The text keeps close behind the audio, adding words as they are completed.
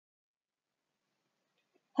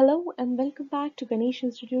Hello and welcome back to Ganesh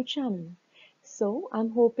Institute channel. So I'm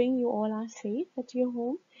hoping you all are safe at your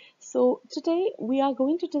home. So today we are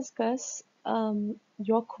going to discuss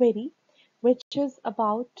your query, which is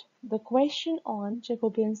about the question on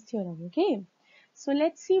Jacobian's theorem. Okay, so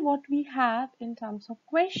let's see what we have in terms of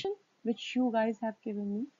question which you guys have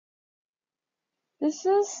given me. This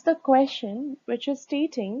is the question which is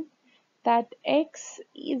stating that x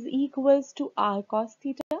is equals to r cos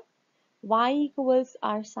theta, y equals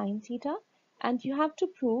r sine theta, and you have to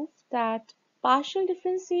prove that partial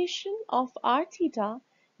differentiation of r theta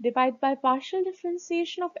divided by partial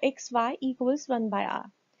differentiation of xy equals 1 by r.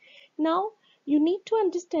 Now, you need to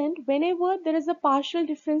understand whenever there is a partial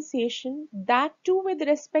differentiation, that too with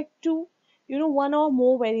respect to one or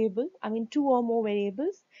more variable, two or more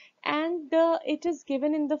variables, and it is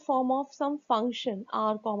given in the form of some function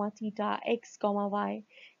r comma theta, x comma y,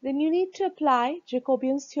 then you need to apply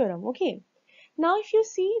Jacobian's theorem. Okay. Now, if you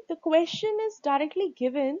see, the question is directly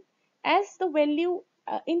given as the value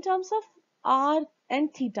in terms of r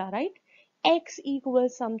and theta, right? X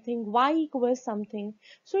equals something, y equals something.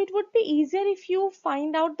 So it would be easier if you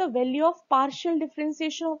find out the value of partial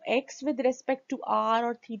differentiation of x with respect to r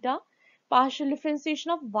or theta, partial differentiation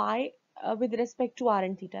of y with respect to r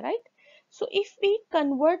and theta, right? So if we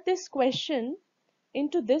convert this question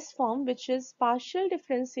into this form, which is partial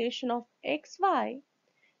differentiation of xy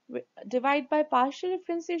divide by partial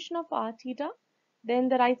differentiation of r theta, then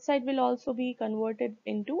the right side will also be converted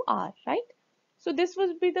into r, right? So this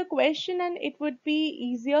would be the question and it would be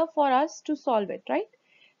easier for us to solve it, right?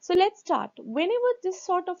 So let's start. Whenever this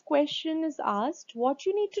sort of question is asked, what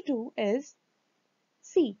you need to do is,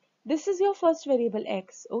 see, this is your first variable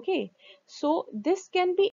x, okay? So this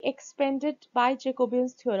can be expanded by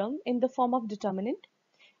Jacobian's theorem in the form of determinant,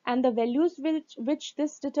 and the values which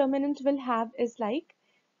this determinant will have is like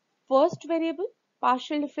first variable,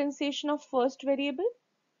 partial differentiation of first variable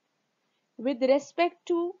with respect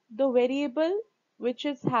to the variable which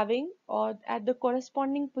is having or at the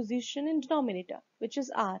corresponding position in denominator, which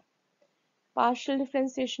is r, partial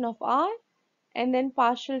differentiation of r, and then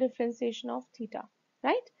partial differentiation of theta,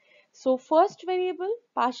 right? So first variable,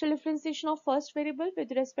 partial differentiation of first variable with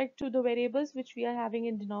respect to the variables which we are having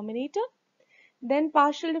in denominator, then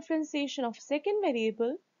partial differentiation of second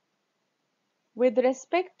variable with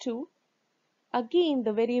respect to again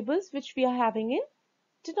the variables which we are having in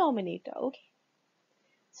denominator. Okay,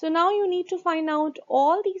 so now you need to find out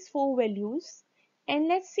all these four values and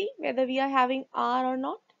let's see whether we are having r or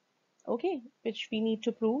not, okay, which we need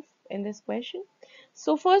to prove in this question.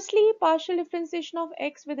 So firstly, partial differentiation of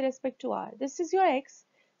x with respect to r. This is your x,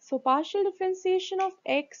 so partial differentiation of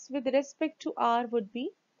x with respect to r would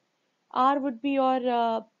be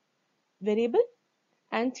your variable,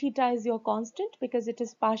 and theta is your constant because it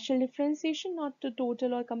is partial differentiation, not the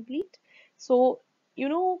total or complete. So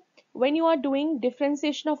when you are doing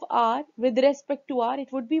differentiation of r with respect to r,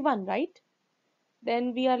 it would be 1, right?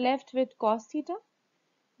 Then we are left with cos theta.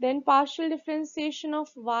 Then partial differentiation of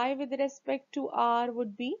y with respect to r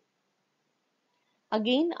would be,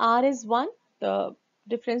 again r is 1, the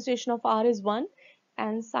differentiation of r is 1,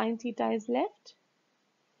 and sine theta is left.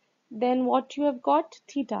 Then what you have got,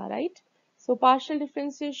 theta, right? So partial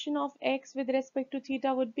differentiation of x with respect to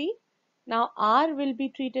theta would be, now r will be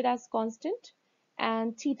treated as constant,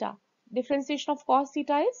 and theta, differentiation of cos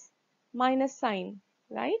theta is minus sine,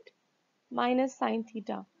 right? Minus sine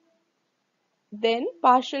theta. Then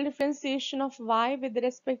partial differentiation of y with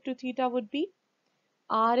respect to theta would be,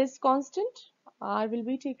 r is constant, r will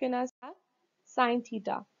be taken as sine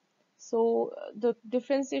theta. So the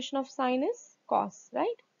differentiation of sine is cos,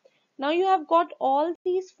 right? Now you have got all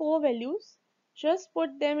these four values, just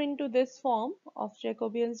put them into this form of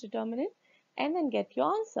Jacobian's determinant and then get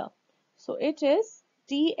your answer. So it is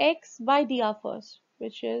dx by dr first,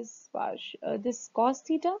 which is this cos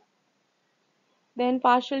theta. Then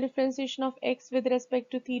partial differentiation of x with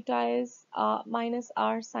respect to theta is minus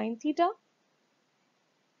r sine theta.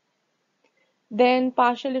 Then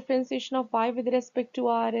partial differentiation of y with respect to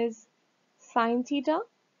r is sine theta.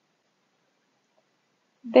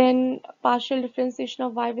 Then partial differentiation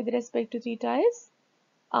of y with respect to theta is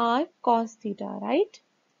r cos theta, right?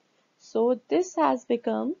 So this has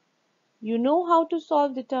become, you know how to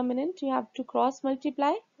solve determinant, you have to cross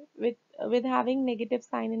multiply with having negative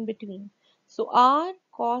sign in between. So r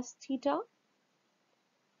cos theta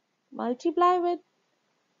multiply with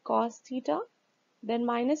cos theta, then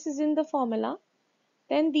minus is in the formula,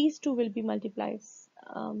 then these two will be multiplied,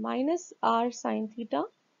 minus r sine theta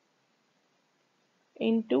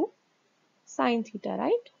into sine theta,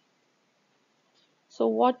 right? So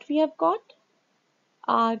what we have got,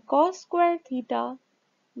 r cos square theta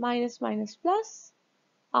minus minus plus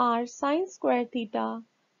r sine square theta,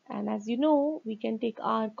 and as you know, we can take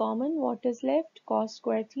r common. What is left? Cos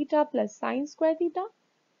square theta plus sine square theta,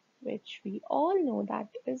 which we all know that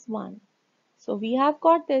is 1. So we have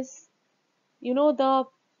got this, the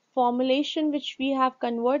formulation which we have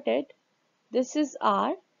converted. This is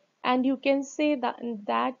r, and you can say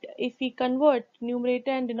that if we convert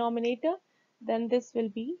numerator and denominator, then this will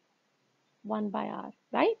be 1 by r,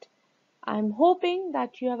 right? I'm hoping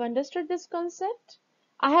that you have understood this concept.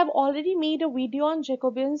 I have already made a video on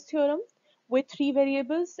Jacobian's theorem with 3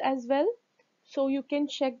 variables as well, so you can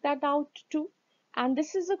check that out too. And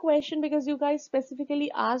this is a question because you guys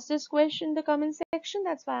specifically asked this question in the comment section.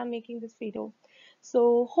 That's why I'm making this video.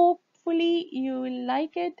 So hopefully you will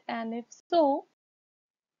like it, and if so,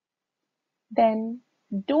 then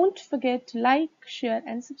don't forget to like, share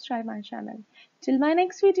and subscribe my channel. Till my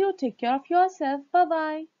next video, take care of yourself. Bye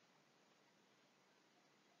bye.